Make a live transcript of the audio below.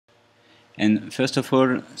And first of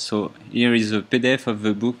all, so here is a PDF of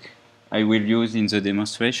the book I will use in the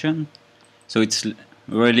demonstration. So it's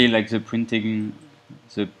really like the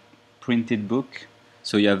printed book.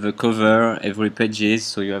 So you have the cover, every pages,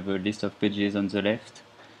 so you have a list of pages on the left.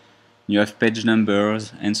 You have page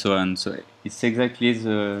numbers and so on. So it's exactly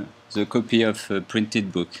the copy of a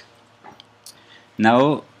printed book.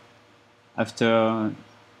 Now, after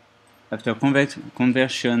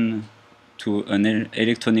conversion to an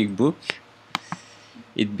electronic book,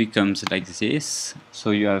 it becomes like this. So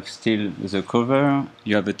you have still the cover,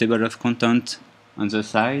 you have a table of content on the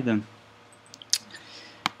side,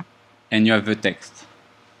 and you have the text.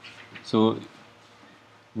 So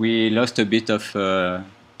we lost a bit of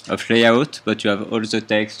layout, but you have all the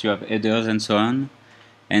text, you have headers and so on,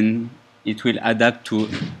 and it will adapt to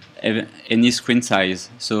any screen size.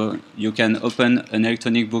 So you can open an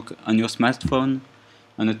electronic book on your smartphone,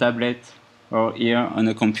 on a tablet, or here on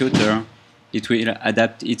a computer. It will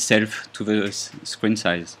adapt itself to the screen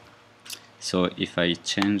size. So if I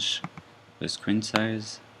change the screen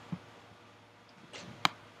size,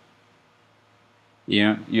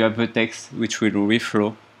 here you have the text which will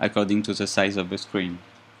reflow according to the size of the screen,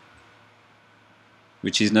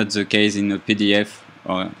 which is not the case in a PDF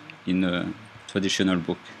or in a traditional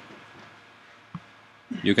book.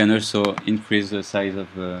 You can also increase the size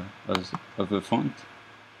of the font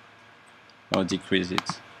or decrease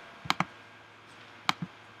it.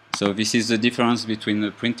 So this is the difference between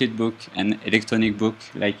a printed book and electronic book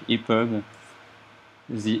like ePub.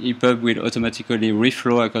 The ePub will automatically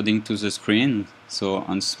reflow according to the screen. So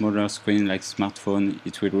on smaller screen like smartphone,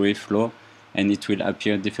 it will reflow and it will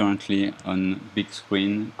appear differently on big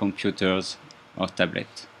screen, computers or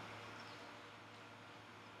tablet.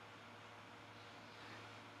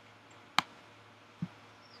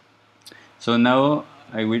 So now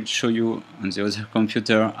I will show you on the other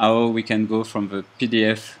computer how we can go from the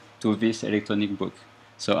PDF to this electronic book.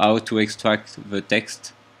 So how to extract the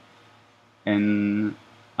text and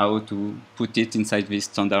how to put it inside this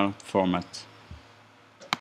standard format.